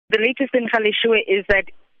The latest in Galeshewe is that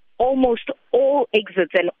almost all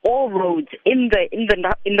exits and all roads in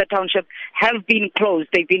the township have been closed.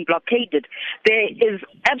 They've been blockaded. There is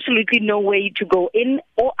absolutely no way to go in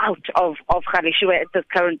or out of Galeshewe at this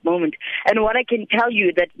current moment. And what I can tell you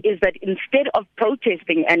is that instead of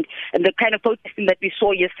protesting and the kind of protesting that we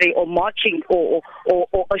saw yesterday, or marching or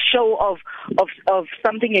a show of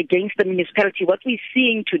something against the municipality, what we're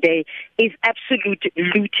seeing today is absolute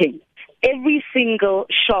looting. Every single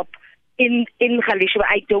shop in Galeshewe,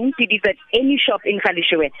 I don't believe that any shop in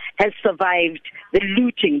Galeshewe has survived the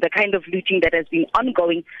looting, the kind of looting that has been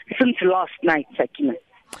ongoing since last night, Sakina.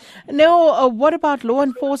 Now, what about law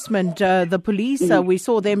enforcement? The police, we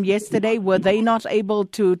saw them yesterday. Were they not able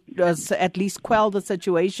to at least quell the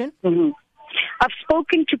situation? Mm-hmm. I've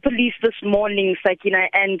spoken to police this morning, Sakina,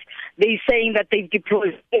 and they're saying that they've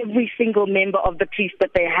deployed every single member of the police that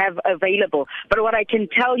they have available. But what I can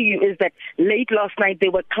tell you is that late last night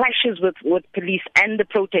there were clashes with police and the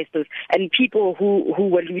protesters and people who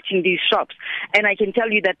were looting these shops. And I can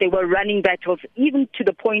tell you that they were running battles, even to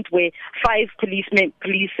the point where 5 police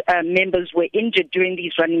members were injured during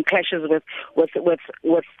these running clashes with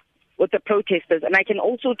the protesters. And I can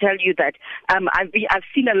also tell you that I've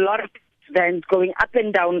seen a lot of vans going up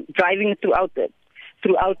and down, driving throughout the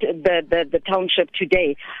township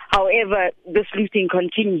today. However, this looting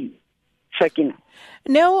continues. Sakina.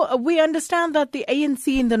 Now, we understand that the ANC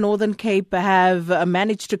in the Northern Cape have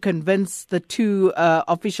managed to convince the 2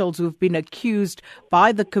 officials who've been accused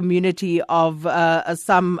by the community of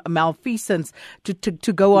some malfeasance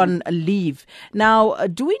to go on leave. Now,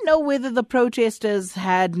 do we know whether the protesters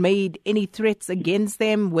had made any threats against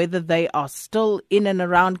them, whether they are still in and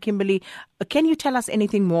around Kimberley? Can you tell us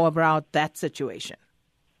anything more about that situation?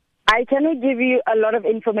 I cannot give you a lot of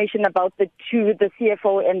information about the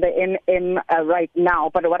CFO and the MM right now,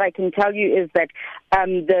 but what I can tell you is that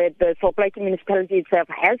the Salt Lake municipality itself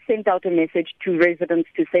has sent out a message to residents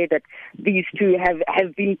to say that these 2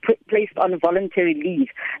 have been placed on voluntary leave.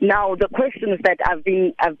 Now, the questions that I've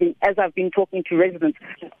been talking to residents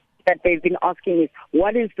that they've been asking is,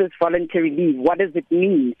 what is this voluntary leave? What does it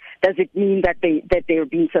mean? Does it mean that they're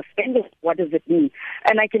being suspended? What does it mean?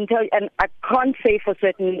 And I can tell you, and I can't say for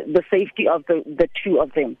certain the safety of the 2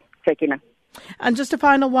 of them, Sakina. And just a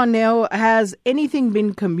final one now, has anything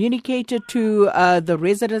been communicated to the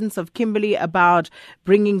residents of Kimberley about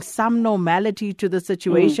bringing some normality to the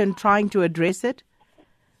situation, trying to address it?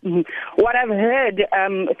 Mm-hmm. What I've heard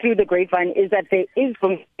through the grapevine is that there is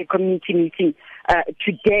going to be a community meeting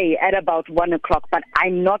today at about 1 o'clock, but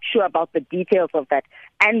I'm not sure about the details of that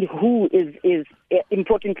and who is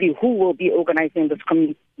importantly, who will be organizing this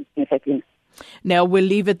community meeting. Now, we'll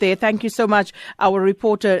leave it there. Thank you so much. Our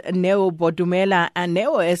reporter, Neo Bodumela, and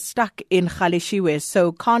Neo is stuck in Galeshewe,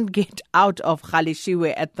 so can't get out of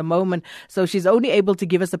Galeshewe at the moment. So she's only able to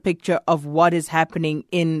give us a picture of what is happening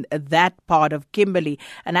in that part of Kimberley.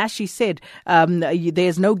 And as she said,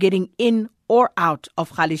 there's no getting in or out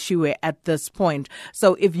of Galeshewe at this point.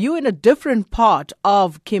 So if you're in a different part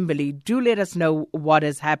of Kimberley, do let us know what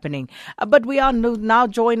is happening. But we are now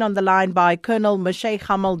joined on the line by Colonel Moshe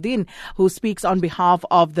Hamaldin, who speaks on behalf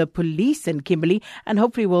of the police in Kimberley, and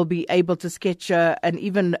hopefully will be able to sketch an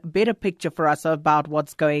even better picture for us about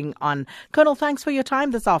what's going on. Colonel, thanks for your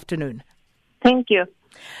time this afternoon. Thank you.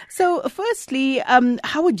 So, firstly,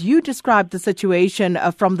 how would you describe the situation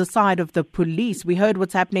from the side of the police? We heard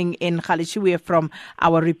what's happening in Galeshewe from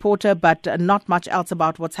our reporter, but not much else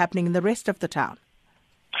about what's happening in the rest of the town.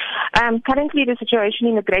 Currently, the situation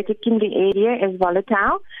in the Greater Kimberley area is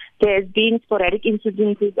volatile. There has been sporadic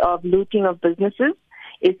incidences of looting of businesses,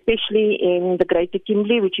 especially in the Greater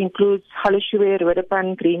Kimberley, which includes Galeshewe,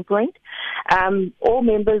 Roodepan, Greenpoint. All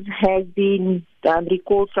members have been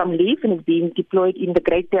recalled from leave and is being deployed in the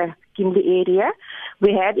Greater Kimberley area.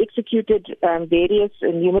 We have executed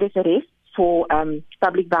numerous arrests for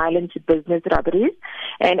public violence, business robberies.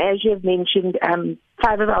 And as you have mentioned,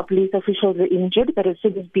 5 of our police officials were injured, but have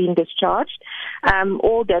since been discharged.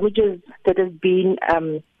 All damages that have been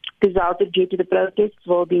resulted due to the protests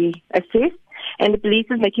will be assessed. And the police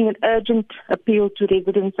is making an urgent appeal to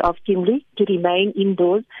residents of Kimberley to remain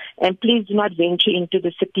indoors and please do not venture into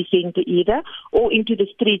the city centre either or into the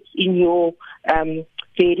streets in your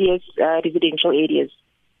various residential areas.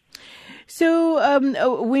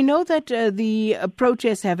 So we know that the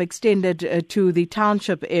protests have extended to the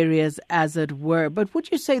township areas, as it were. But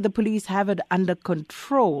would you say the police have it under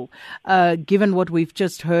control, given what we've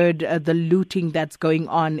just heard, the looting that's going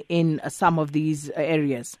on in some of these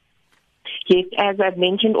areas? Yes, as I've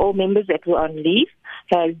mentioned, all members that were on leave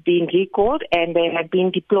has been recalled and they have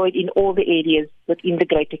been deployed in all the areas within the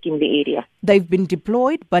Greater Kimberley area. They've been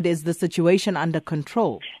deployed, but is the situation under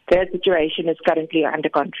control? The situation is currently under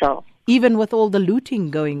control. Even with all the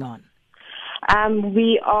looting going on?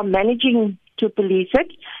 We are managing to police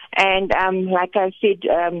it, and like I said,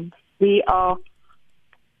 we are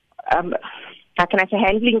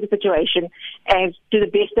handling the situation as to the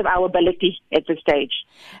best of our ability at this stage.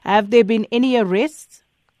 Have there been any arrests?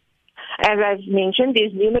 As I've mentioned,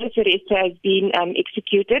 there's numerous arrests have been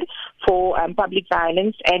executed for public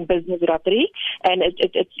violence and business robbery, and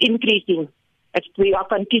it's increasing. We are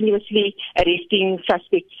continuously arresting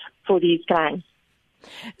suspects for these crimes.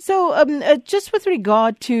 So just with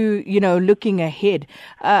regard to, looking ahead,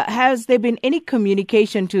 has there been any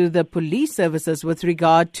communication to the police services with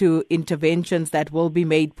regard to interventions that will be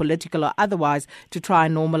made, political or otherwise, to try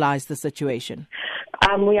and normalize the situation?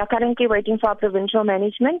 We are currently waiting for our provincial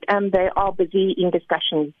management, and they are busy in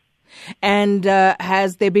discussions. And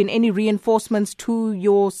has there been any reinforcements to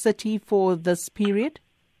your city for this period?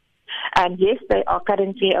 Yes, they are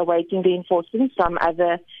currently awaiting reinforcements from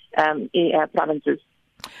other provinces.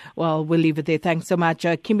 Well, we'll leave it there. Thanks so much.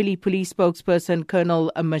 Kimberley Police spokesperson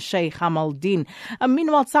Colonel Mashay Hamaldin.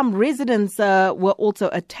 Meanwhile, some residents were also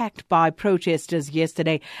attacked by protesters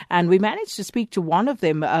yesterday, and we managed to speak to one of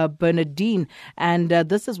them, Bernadine, and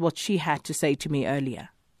this is what she had to say to me earlier.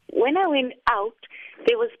 When I went out,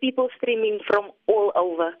 there was people streaming from all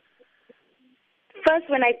over. First,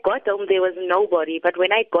 when I got home, there was nobody, but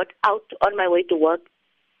when I got out on my way to work,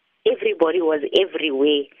 everybody was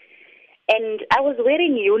everywhere. And I was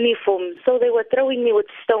wearing uniform, so they were throwing me with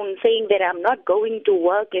stones, saying that I'm not going to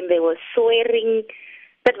work, and they were swearing.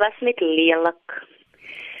 That was net lelik.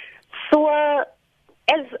 So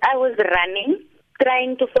as I was running,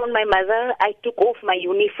 trying to phone my mother, I took off my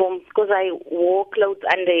uniform because I wore clothes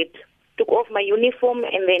under it. Took off my uniform,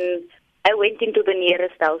 and then I went into the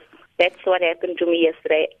nearest house. That's what happened to me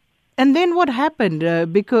yesterday. And then what happened?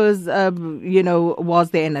 Because, was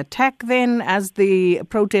there an attack then as the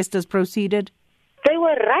protesters proceeded? They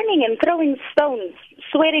were running and throwing stones,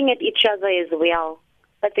 swearing at each other as well.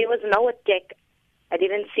 But there was no attack. I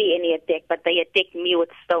didn't see any attack, but they attacked me with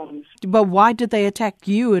stones. But why did they attack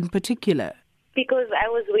you in particular? Because I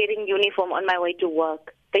was wearing uniform on my way to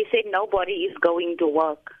work. They said nobody is going to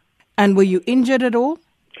work. And were you injured at all?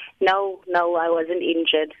 No, I wasn't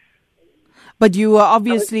injured. But you were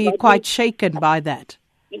obviously quite shaken by that.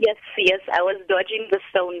 Yes, I was dodging the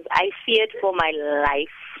stones. I feared for my life.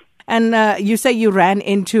 And you say you ran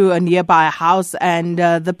into a nearby house and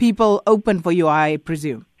the people opened for you, I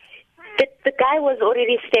presume? The guy was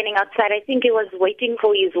already standing outside. I think he was waiting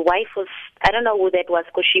for his wife. I don't know who that was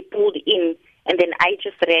because she pulled in and then I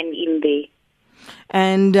just ran in there.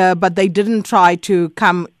 And but they didn't try to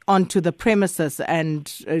come onto the premises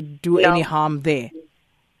and do any harm there?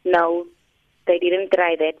 No. They didn't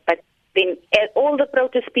try that, but then all the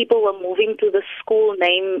protest people were moving to the school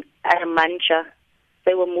named Mancha.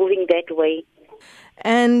 They were moving that way.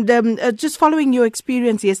 And just following your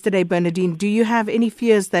experience yesterday, Bernadine, do you have any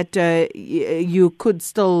fears that you could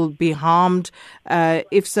still be harmed?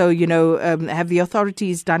 If so, have the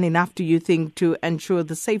authorities done enough, do you think, to ensure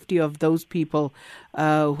the safety of those people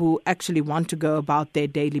who actually want to go about their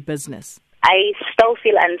daily business? I still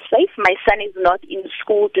feel unsafe. My son is not in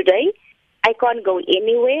school today. I can't go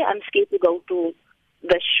anywhere. I'm scared to go to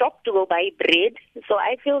the shop to go buy bread. So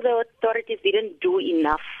I feel the authorities didn't do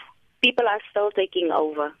enough. People are still taking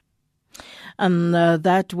over. And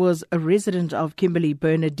that was a resident of Kimberley,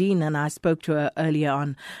 Bernadine, and I spoke to her earlier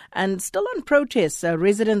on. And still on protests,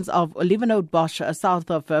 residents of Olivenhout-Bosch,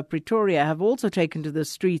 south of Pretoria, have also taken to the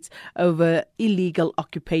streets over illegal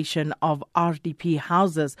occupation of RDP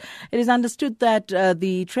houses. It is understood that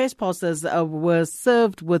the trespassers were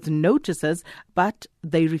served with notices, but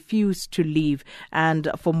they refused to leave. And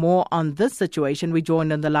for more on this situation, we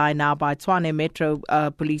joined on the line now by Tshwane Metro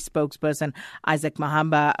Police spokesperson Isaac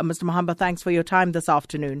Mahamba. Mr. Mahamba, thanks for your time this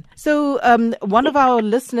afternoon. So one of our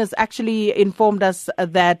listeners actually informed us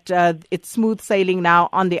that it's smooth sailing now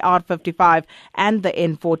on the R55 and the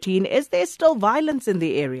N14. Is there still violence in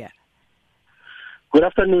the area? Good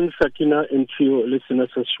afternoon, Sakina, and to your listeners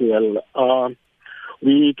as well.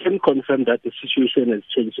 We can confirm that the situation has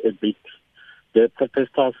changed a bit. The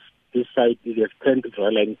protesters this side have turned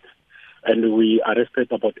violent, and we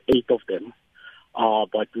arrested about 8 of them.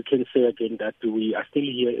 But we can say again that we are still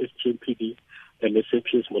here as GMPD and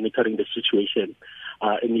SAPS monitoring the situation.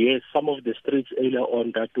 And yes, some of the streets earlier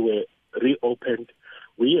on that were reopened,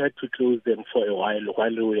 we had to close them for a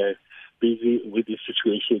while we were busy with the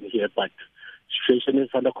situation here. But situation is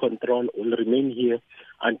under control. We'll remain here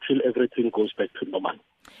until everything goes back to normal.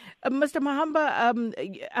 Mr. Mahamba,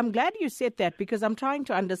 I'm glad you said that because I'm trying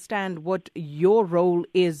to understand what your role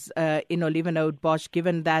is in Olivenode Bosch,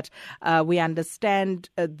 given that we understand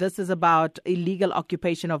this is about illegal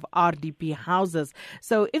occupation of RDP houses.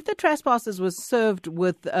 So if the trespassers were served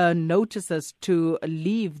with notices to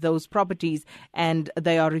leave those properties and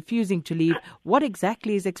they are refusing to leave, what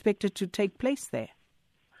exactly is expected to take place there?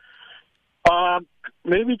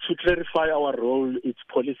 Maybe to clarify our role, it's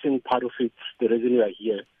policing part of it, the reason we are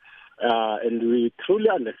here. And we truly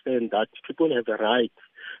understand that people have a right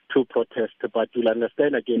to protest, but you'll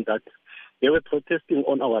understand again that they were protesting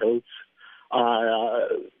on our roads,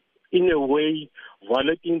 in a way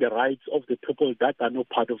violating the rights of the people that are not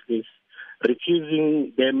part of this,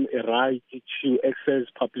 refusing them a right to access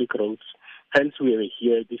public roads. Hence, we are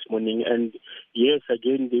here this morning. And yes,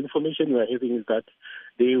 again, the information we are having is that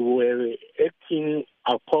they were acting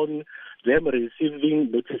upon them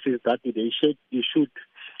receiving notices that they should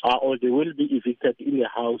or they will be evicted in the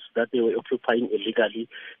house that they were occupying illegally.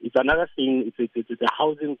 It's another thing, it's the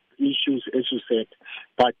housing issues, as you said,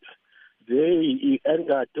 but they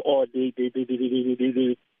angered or they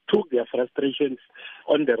took their frustrations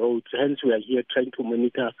on the roads. Hence, we are here trying to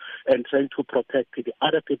monitor and trying to protect the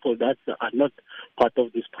other people that are not part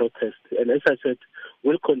of this protest. And as I said,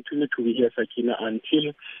 we'll continue to be here, Sakina,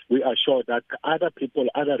 until we are sure that other people,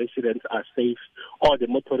 other residents are safe or the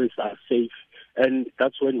motorists are safe. And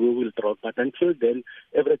that's when we will drop. But until then,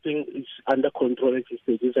 everything is under control at this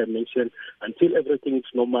stage, as I mentioned. Until everything is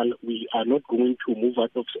normal, we are not going to move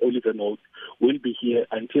out of Olivenode. We'll be here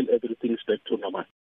until everything is back to normal.